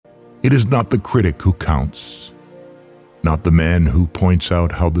It is not the critic who counts, not the man who points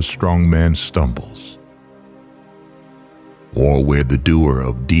out how the strong man stumbles, or where the doer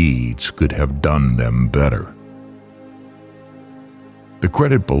of deeds could have done them better. The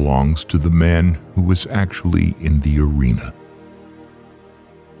credit belongs to the man who is actually in the arena,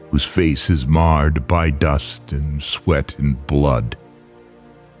 whose face is marred by dust and sweat and blood,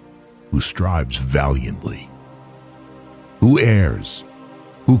 who strives valiantly, who errs,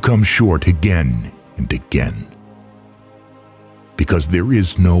 who comes short again and again. Because there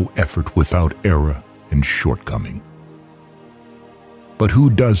is no effort without error and shortcoming. But who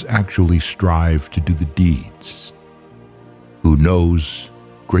does actually strive to do the deeds? Who knows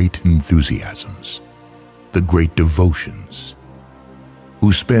great enthusiasms, the great devotions,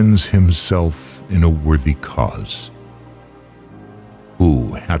 who spends himself in a worthy cause,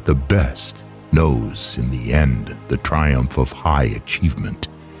 who, at the best, knows in the end the triumph of high achievement,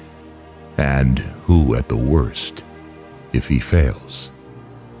 and who, at the worst, if he fails,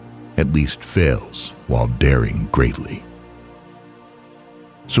 at least fails while daring greatly,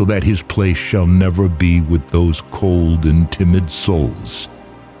 so that his place shall never be with those cold and timid souls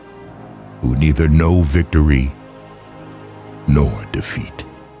who neither know victory nor defeat.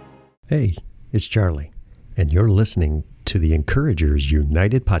 Hey, it's Charlie, and you're listening to the Encouragers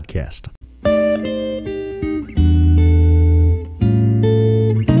United podcast.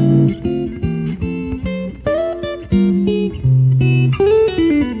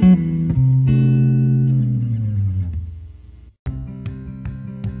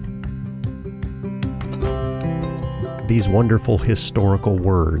 These wonderful historical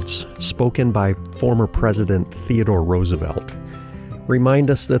words, spoken by former President Theodore Roosevelt, remind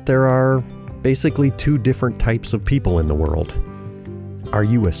us that there are basically two different types of people in the world. Are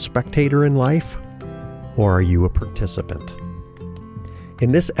you a spectator in life, or are you a participant?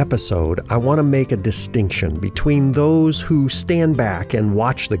 In this episode, I want to make a distinction between those who stand back and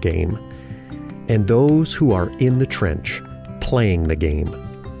watch the game and those who are in the trench playing the game.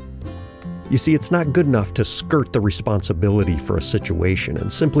 You see, it's not good enough to skirt the responsibility for a situation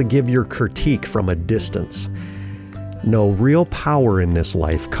and simply give your critique from a distance. No, real power in this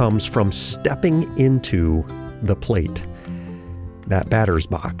life comes from stepping into the plate, that batter's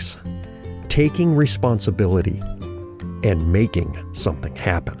box, taking responsibility and making something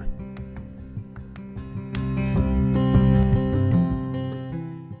happen.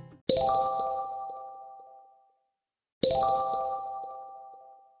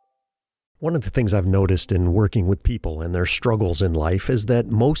 One of the things I've noticed in working with people and their struggles in life is that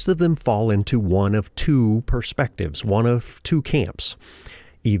most of them fall into one of two perspectives, one of two camps,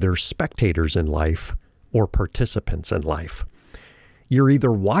 either spectators in life or participants in life. You're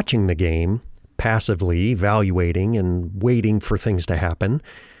either watching the game, passively evaluating and waiting for things to happen,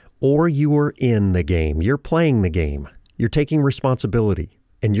 or you are in the game. You're playing the game. You're taking responsibility,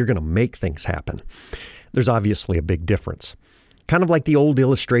 and you're going to make things happen. There's obviously a big difference. Kind of like the old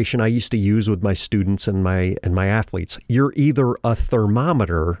illustration I used to use with my students and my athletes. You're either a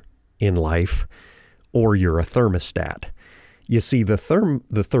thermometer in life or you're a thermostat. You see, the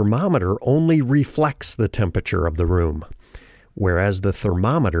thermometer only reflects the temperature of the room, whereas the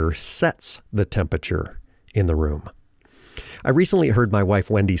thermometer sets the temperature in the room. I recently heard my wife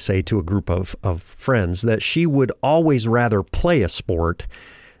Wendy say to a group of friends that she would always rather play a sport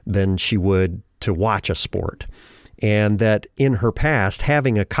than she would to watch a sport. And that in her past,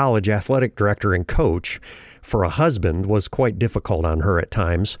 having a college athletic director and coach for a husband was quite difficult on her at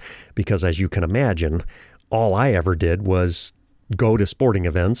times because, as you can imagine, all I ever did was go to sporting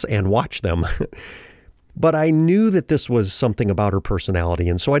events and watch them. But I knew that this was something about her personality,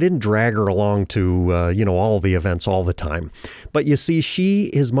 and so I didn't drag her along to, all the events all the time. But you see,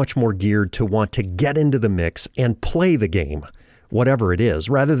 she is much more geared to want to get into the mix and play the game, whatever it is,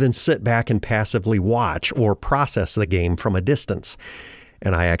 rather than sit back and passively watch or process the game from a distance.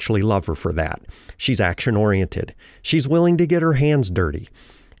 And I actually love her for that. She's action-oriented. She's willing to get her hands dirty.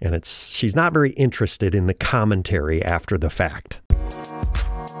 And she's not very interested in the commentary after the fact.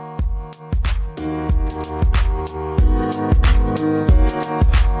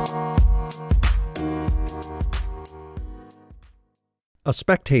 A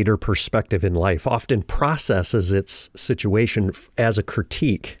spectator perspective in life often processes its situation as a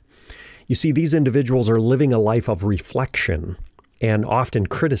critique. You see, these individuals are living a life of reflection and often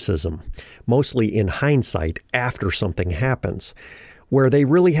criticism, mostly in hindsight after something happens, where they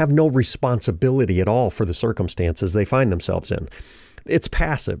really have no responsibility at all for the circumstances they find themselves in. It's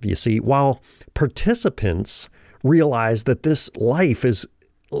passive, you see, while participants realize that this life is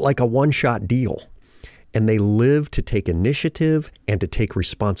like a one-shot deal. and they live to take initiative and to take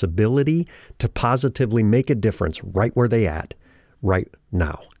responsibility to positively make a difference right where they at, right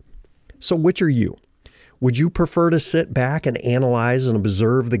now. So which are you? Would you prefer to sit back and analyze and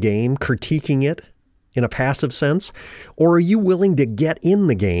observe the game, critiquing it in a passive sense? Or are you willing to get in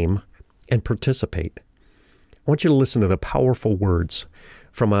the game and participate? I want you to listen to the powerful words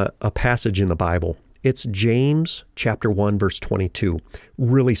from a passage in the Bible. It's James chapter 1, verse 22.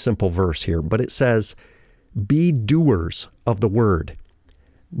 Really simple verse here, but it says, "Be doers of the word,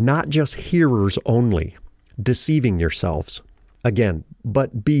 not just hearers only, deceiving yourselves." Again,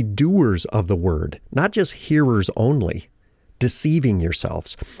 but be doers of the word, not just hearers only, deceiving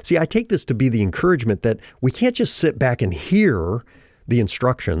yourselves. See, I take this to be the encouragement that we can't just sit back and hear the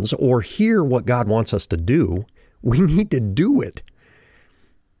instructions or hear what God wants us to do. We need to do it.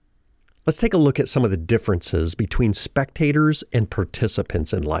 Let's take a look at some of the differences between spectators and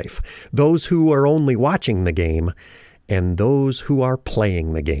participants in life. Those who are only watching the game and those who are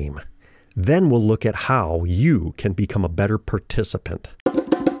playing the game. Then we'll look at how you can become a better participant.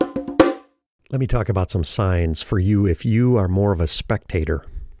 Let me talk about some signs for you if you are more of a spectator.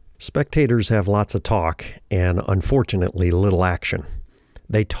 Spectators have lots of talk and unfortunately little action.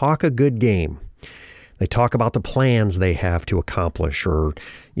 They talk a good game. They talk about the plans they have to accomplish, or,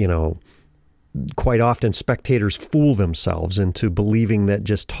 quite often spectators fool themselves into believing that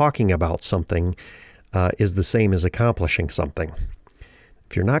just talking about something is the same as accomplishing something.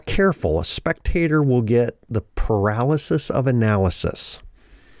 If you're not careful, a spectator will get the paralysis of analysis.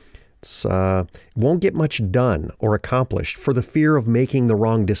 It won't get much done or accomplished for the fear of making the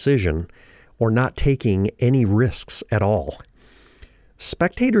wrong decision or not taking any risks at all.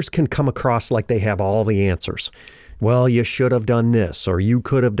 Spectators can come across like they have all the answers. Well, you should have done this, or you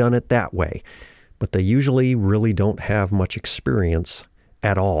could have done it that way. But they usually really don't have much experience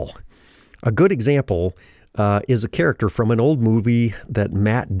at all. A good example is a character from an old movie that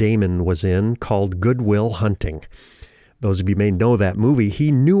Matt Damon was in called Good Will Hunting. Those of you may know that movie.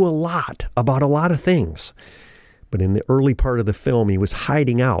 He knew a lot about a lot of things. But in the early part of the film, he was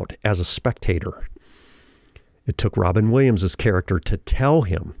hiding out as a spectator. It took Robin Williams' character to tell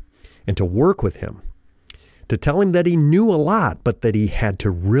him and to work with him, to tell him that he knew a lot, but that he had to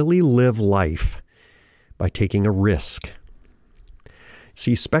really live life by taking a risk.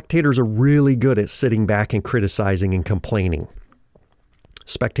 See, spectators are really good at sitting back and criticizing and complaining.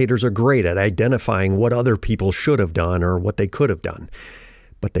 Spectators are great at identifying what other people should have done or what they could have done,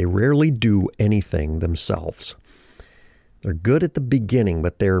 but they rarely do anything themselves. They're good at the beginning,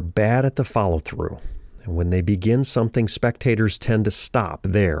 but they're bad at the follow-through. And when they begin something, spectators tend to stop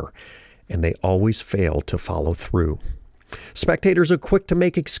there, and they always fail to follow through. Spectators are quick to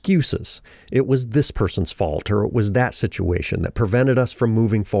make excuses. It was this person's fault, or it was that situation that prevented us from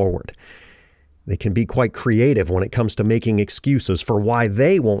moving forward. They can be quite creative when it comes to making excuses for why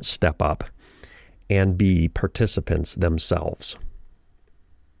they won't step up and be participants themselves.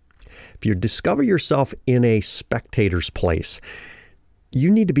 If you discover yourself in a spectator's place,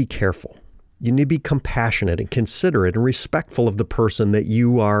 you need to be careful. You need to be compassionate and considerate and respectful of the person that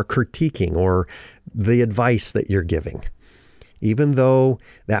you are critiquing or the advice that you're giving. Even though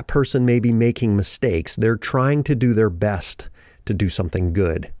that person may be making mistakes, they're trying to do their best to do something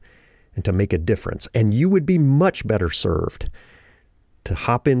good and to make a difference. And you would be much better served to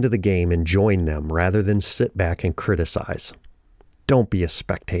hop into the game and join them rather than sit back and criticize. Don't be a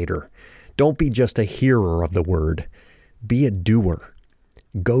spectator. Don't be just a hearer of the word. Be a doer.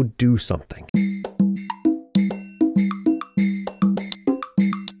 Go do something.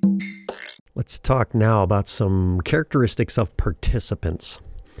 Let's talk now about some characteristics of participants.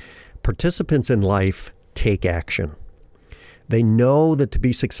 Participants in life take action. They know that to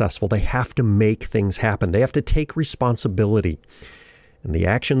be successful, they have to make things happen. They have to take responsibility. And the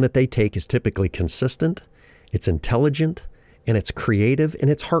action that they take is typically consistent, it's intelligent, and it's creative, and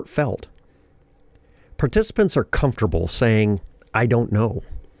it's heartfelt. Participants are comfortable saying, "I don't know."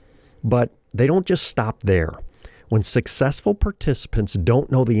 But they don't just stop there. When successful participants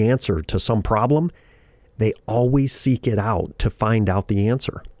don't know the answer to some problem, they always seek it out to find out the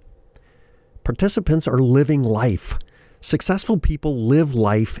answer. Participants are living life. Successful people live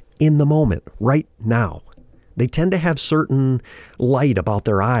life in the moment, right now. They tend to have certain light about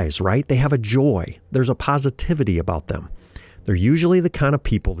their eyes, right? They have a joy. There's a positivity about them. They're usually the kind of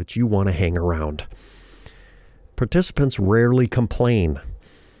people that you want to hang around. Participants rarely complain.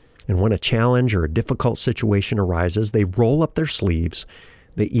 And when a challenge or a difficult situation arises, they roll up their sleeves.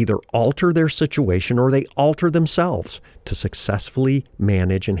 They either alter their situation or they alter themselves to successfully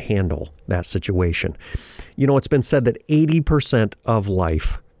manage and handle that situation. You know, it's been said that 80% of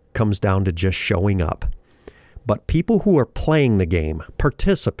life comes down to just showing up. But people who are playing the game,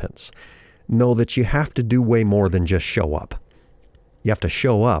 participants, know that you have to do way more than just show up. You have to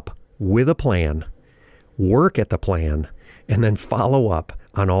show up with a plan, work at the plan, and then follow up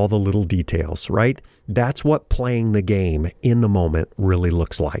on all the little details, right? That's what playing the game in the moment really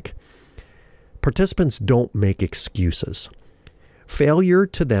looks like. Participants don't make excuses. Failure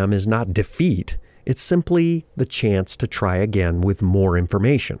to them is not defeat. It's simply the chance to try again with more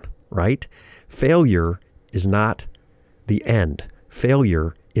information, right? Failure is not the end.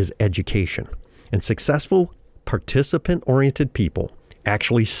 Failure is education. And successful participant-oriented people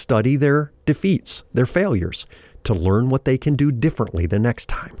actually study their defeats, their failures, to learn what they can do differently the next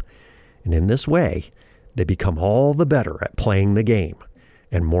time. And in this way, they become all the better at playing the game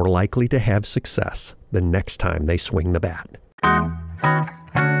and more likely to have success the next time they swing the bat.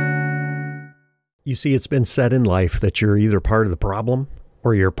 You see, it's been said in life that you're either part of the problem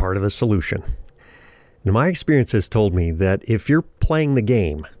or you're part of the solution. And my experience has told me that if you're playing the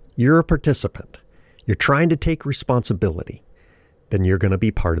game, you're a participant, you're trying to take responsibility, then you're going to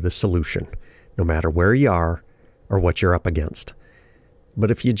be part of the solution, no matter where you are or what you're up against.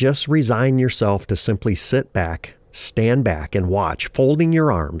 But if you just resign yourself to simply sit back, stand back and watch, folding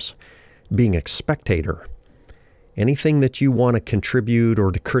your arms, being a spectator, anything that you want to contribute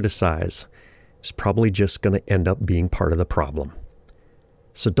or to criticize is probably just going to end up being part of the problem.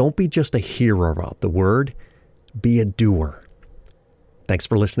 So don't be just a hearer about the word, be a doer. Thanks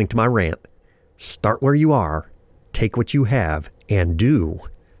for listening to my rant. Start where you are, take what you have, and do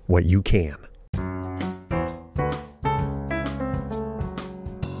what you can.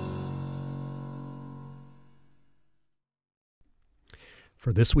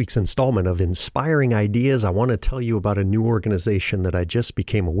 For this week's installment of Inspiring Ideas, I want to tell you about a new organization that I just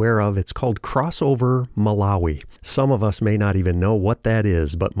became aware of. It's called Crossover Malawi. Some of us may not even know what that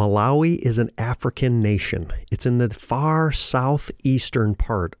is, but Malawi is an African nation. It's in the far southeastern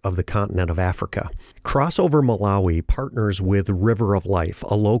part of the continent of Africa. Crossover Malawi partners with River of Life,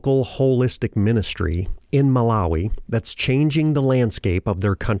 a local holistic ministry in Malawi that's changing the landscape of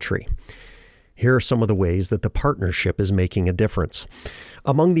their country. Here are some of the ways that the partnership is making a difference.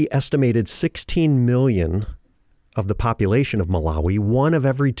 Among the estimated 16 million of the population of Malawi, 1 of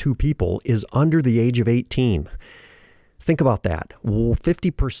every 2 people is under the age of 18. Think about that.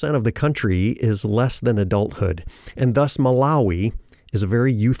 50% of the country is less than adulthood, and thus Malawi is a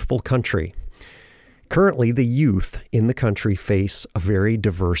very youthful country. Currently, the youth in the country face a very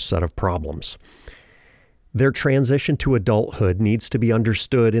diverse set of problems. Their transition to adulthood needs to be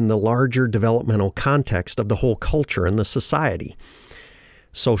understood in the larger developmental context of the whole culture and the society.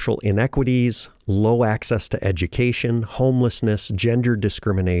 Social inequities, low access to education, homelessness, gender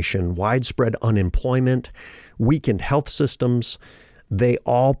discrimination, widespread unemployment, weakened health systems, they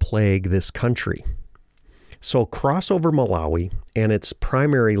all plague this country. So Crossover Malawi and its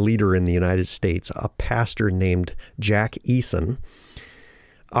primary leader in the United States, a pastor named Jack Eason,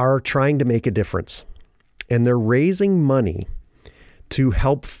 are trying to make a difference. And they're raising money to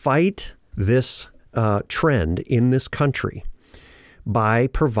help fight this trend in this country by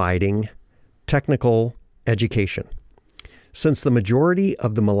providing technical education. Since the majority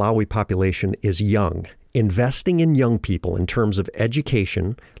of the Malawi population is young, investing in young people in terms of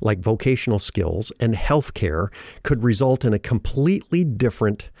education, like vocational skills and healthcare, could result in a completely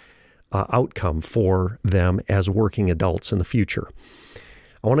different outcome for them as working adults in the future.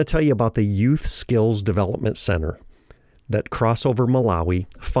 I want to tell you about the Youth Skills Development Center that Crossover Malawi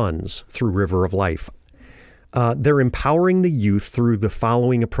funds through River of Life. They're empowering the youth through the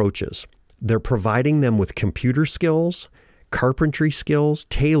following approaches. They're providing them with computer skills, carpentry skills,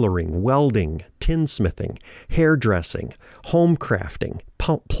 tailoring, welding, tinsmithing, hairdressing, home crafting,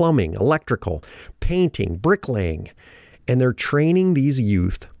 plumbing, electrical, painting, bricklaying. And they're training these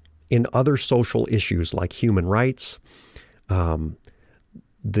youth in other social issues like human rights,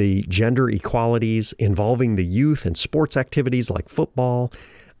 the gender equalities involving the youth in sports activities like football.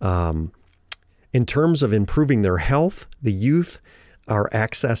 In terms of improving their health, the youth are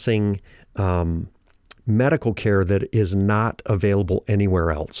accessing medical care that is not available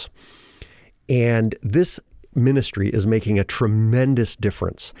anywhere else. And this ministry is making a tremendous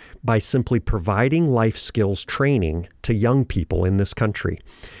difference by simply providing life skills training to young people in this country.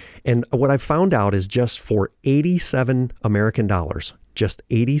 And what I found out is just for 87 American dollars, just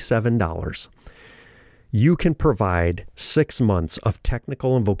 $87, you can provide 6 months of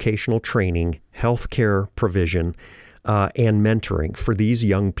technical and vocational training, healthcare provision, and mentoring for these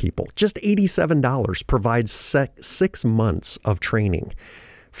young people. Just $87 provides 6 months of training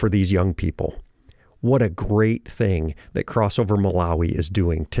for these young people. What a great thing that Crossover Malawi is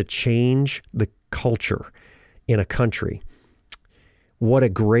doing to change the culture in a country. What a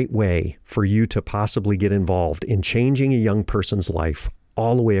great way for you to possibly get involved in changing a young person's life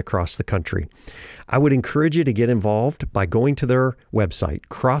all the way across the country. I would encourage you to get involved by going to their website,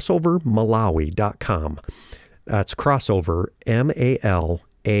 crossovermalawi.com. That's crossover, MALAWI.com,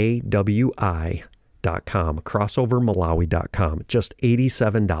 crossovermalawi.com. Just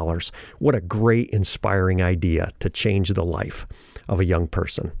 $87. What a great, inspiring idea to change the life of a young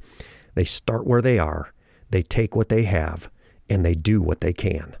person. They start where they are, they take what they have, and they do what they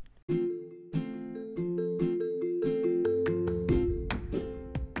can.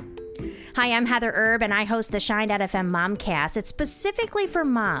 Hi, I'm Heather Erb, and I host the Shine.fm Momcast. It's specifically for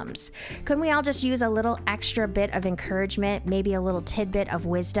moms. Couldn't we all just use a little extra bit of encouragement, maybe a little tidbit of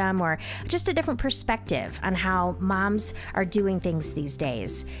wisdom, or just a different perspective on how moms are doing things these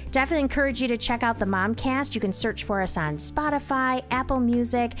days? Definitely encourage you to check out the Momcast. You can search for us on Spotify, Apple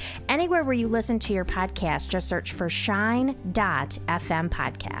Music, anywhere where you listen to your podcast. Just search for Shine.fm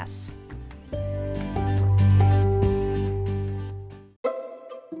Podcasts.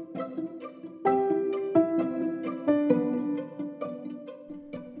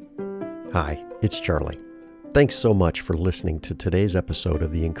 Hi, it's Charlie. Thanks so much for listening to today's episode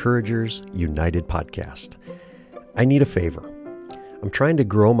of the Encouragers United podcast. I need a favor. I'm trying to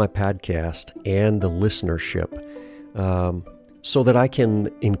grow my podcast and the listenership so that I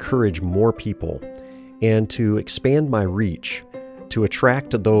can encourage more people and to expand my reach to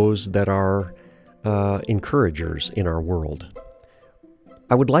attract those that are encouragers in our world.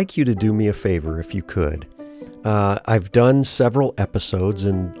 I would like you to do me a favor if you could. I've done several episodes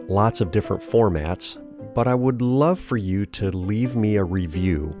in lots of different formats, but I would love for you to leave me a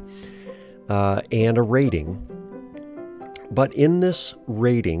review and a rating. But in this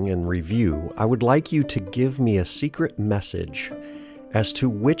rating and review, I would like you to give me a secret message as to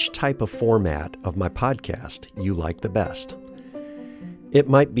which type of format of my podcast you like the best. It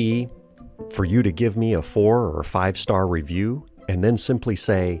might be for you to give me a 4 or 5-star review and then simply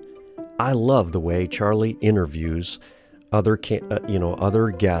say, I love the way Charlie interviews other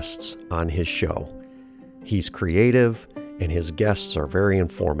guests on his show. He's creative and his guests are very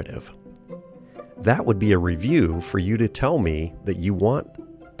informative. That would be a review for you to tell me that you want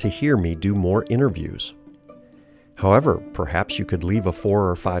to hear me do more interviews. However, perhaps you could leave a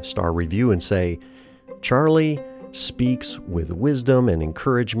 4 or 5-star review and say, Charlie speaks with wisdom and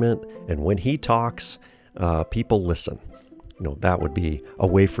encouragement, and when he talks, people listen. That would be a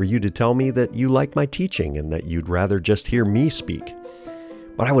way for you to tell me that you like my teaching and that you'd rather just hear me speak.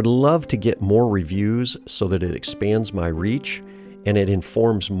 But I would love to get more reviews so that it expands my reach and it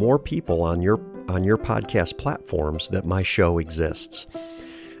informs more people on your podcast platforms that my show exists.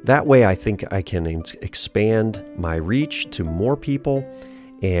 That way, I think I can expand my reach to more people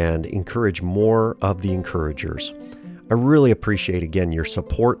and encourage more of the encouragers. I really appreciate, again, your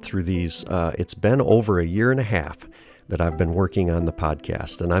support through these. It's been over a year and a half that I've been working on the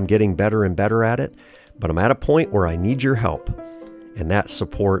podcast, and I'm getting better and better at it, but I'm at a point where I need your help, and that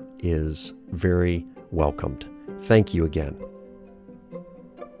support is very welcomed. Thank you again.